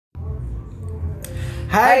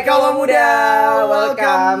Hai kaula muda,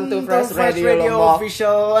 welcome to Fresh Radio Lombok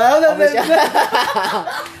Official.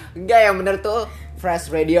 Enggak, yang bener tuh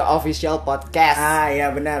Fresh Radio Official Podcast. Ah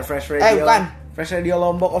iya benar, Fresh Radio. Bukan Fresh Radio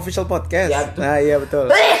Lombok Official Podcast. Ya, betul. Nah iya betul.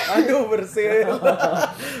 Aduh bersin.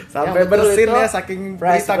 Sampai bersin ya saking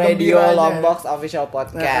Fresh berita Radio gembiranya. Lombok Official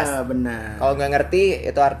Podcast. Benar. Kalau nggak ngerti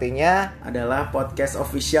itu artinya Adalah podcast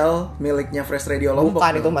official miliknya Fresh Radio Lombok.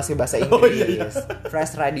 bukan, itu masih bahasa Inggris.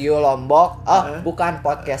 Fresh Radio Lombok. Bukan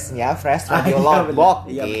podcastnya Fresh Radio Lombok.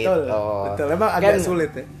 Iya gitu. betul. Emang agak Kan,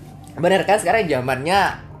 sulit ya. bener kan, sekarang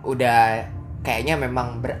zamannya udah kayaknya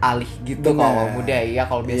memang beralih gitu. Kalau muda ya,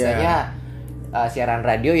 kalau biasanya siaran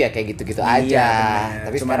radio ya kayak gitu-gitu aja. Bener.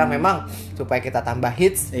 Tapi sekarang memang supaya kita tambah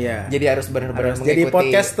hits, jadi harus benar-benar mengikuti. Jadi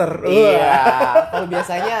podcaster. Iya. Kalau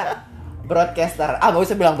biasanya broadcaster, nggak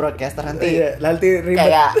usah bilang broadcaster, nanti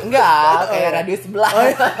ribet. Kayak radio sebelah.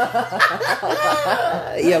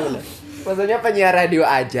 Iya benar. Maksudnya penyiar radio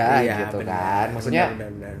aja gitu bener, kan. Maksudnya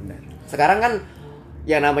bener. sekarang kan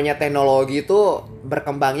yang namanya teknologi itu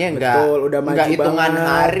berkembangnya udah hitungan banget.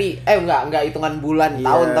 hari, enggak hitungan bulan,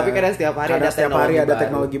 tahun, tapi kadang setiap hari ada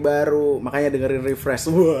teknologi baru. Makanya dengerin Refresh.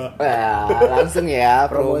 Wah. Langsung ya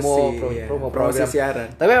promo promosi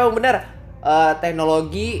siaran. Tapi emang benar,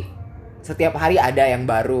 teknologi setiap hari ada yang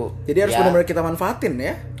baru. Jadi harus benar-benar kita manfaatin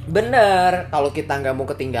ya. Bener, kalau kita nggak mau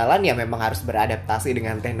ketinggalan ya memang harus beradaptasi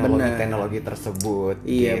dengan teknologi tersebut.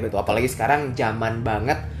 Iya, gitu. Apalagi sekarang zaman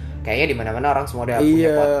banget. Kayaknya di mana-mana orang semua udah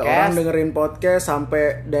punya podcast. Orang dengerin podcast sampai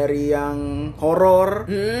dari yang horor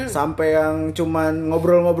sampai yang cuman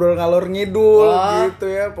ngobrol-ngobrol ngalor ngidul gitu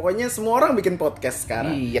ya. Pokoknya semua orang bikin podcast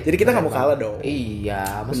sekarang. Iya, jadi kita nggak mau kalah dong.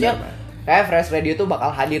 Iya, maksudnya kayak Fresh Radio tuh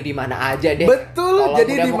bakal hadir di mana aja deh. Betul, kalo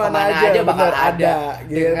jadi di mana aja bakal ada.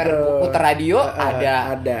 gitu. Dengar putar radio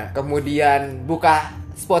ada. Kemudian buka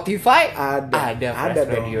Spotify ada Fresh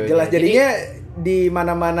Radio. Jelas jadinya di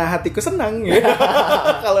mana-mana hatiku senang ya.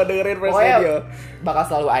 Kalau dengerin Fresh Radio bakal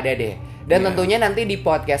selalu ada deh. Dan tentunya nanti di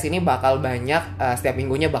podcast ini bakal banyak, setiap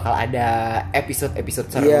minggunya bakal ada episode-episode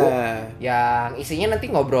seru yang isinya nanti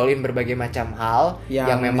ngobrolin berbagai macam hal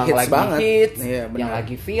yang memang lagi hits, yang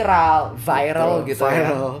lagi viral gitu.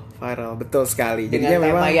 Viral, betul sekali. Dengan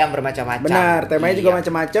tema yang bermacam-macam. Benar, temanya juga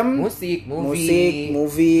macam-macam. Musik,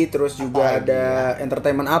 movie, terus juga ada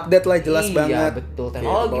entertainment update lah, jelas banget. Iya, betul.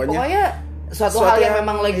 Teknologi pokoknya suatu hal yang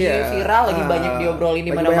memang lagi viral, lagi banyak diobrolin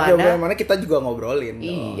di mana-mana. Kita juga ngobrolin.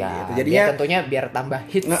 Iya. Gitu. Jadinya tentunya biar tambah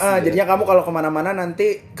hits. Jadinya kamu kalau kemana-mana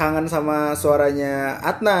nanti kangen sama suaranya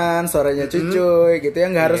Adnan, suaranya Cucuy, gitu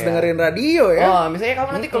ya. Nggak harus dengerin radio ya. Misalnya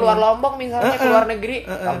kamu nanti keluar Lombok, misalnya keluar negeri,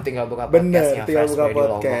 kamu tinggal buka podcastnya Fresh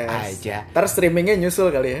Radio Lombok aja. Ntar streamingnya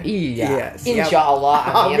nyusul kali ya. Iya. Insya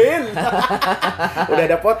Allah. Amin. Udah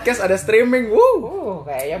ada podcast, ada streaming.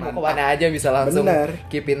 Kayaknya mau kemana aja bisa langsung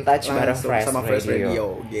keep in touch bareng Fresh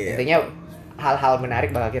Radio. Intinya hal-hal menarik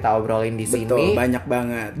bakal kita obrolin di sini. Betul, banyak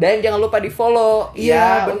banget. Dan jangan lupa di follow.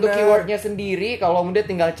 Untuk keywordnya sendiri, kalau mudah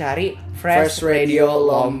tinggal cari Fresh Radio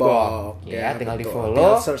Lombok. Tinggal di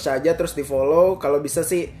follow. Search aja terus di follow. Kalau bisa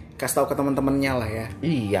sih kasih tahu ke teman-temannya lah ya.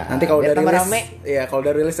 Iya. Nanti kalau udah rilis, kalau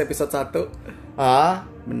udah rilis episode 1.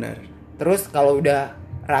 Bener. Terus kalau udah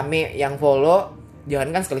rame yang follow,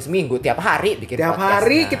 jangan kan sekali seminggu, tiap hari bikin podcast. Tiap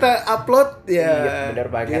hari kita upload ya. Iya, benar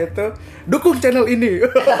banget. Gitu. Dukung channel ini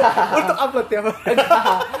untuk upload tiap hari.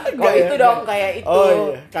 Kalau itu dong kayak itu.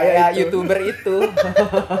 Kayak YouTuber itu.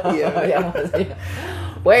 Iya. Maksudnya.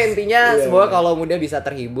 Pokoknya intinya semoga kalau muda bisa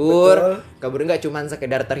terhibur. Kabur nggak cuma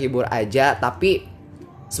sekedar terhibur aja, tapi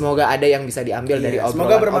semoga ada yang bisa diambil dari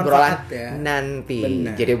obrolan nanti.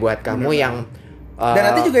 Bener. Jadi buat kamu yang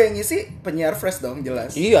dan nanti juga yang ngisi penyiar Fresh dong,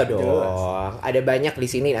 jelas. Iya dong. Jelas. Ada banyak di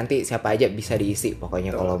sini, nanti siapa aja bisa diisi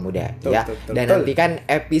pokoknya kalau muda ya. Dan nanti kan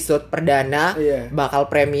episode perdana bakal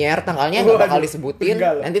premier, tanggalnya nggak bakal disebutin.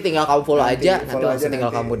 Nanti tinggal kamu follow aja, nanti langsung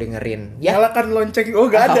tinggal kamu dengerin. Ya. Nyalakan lonceng.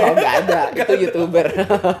 Nggak ada. Nggak ada. Itu YouTuber.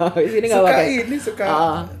 Di sini nggak pakai. Suka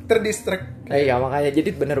terdistract. Iya, makanya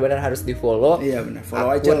jadi benar-benar harus di follow. Iya benar.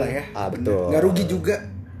 Follow aja lah ya. Betul. Nggak rugi juga.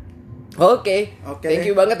 Oke. Thank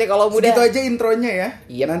you banget ya kalau muda. Segitu aja intronya ya.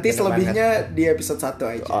 Yep, nanti selebihnya di episode 1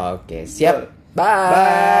 aja. Oke, siap.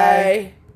 Bye.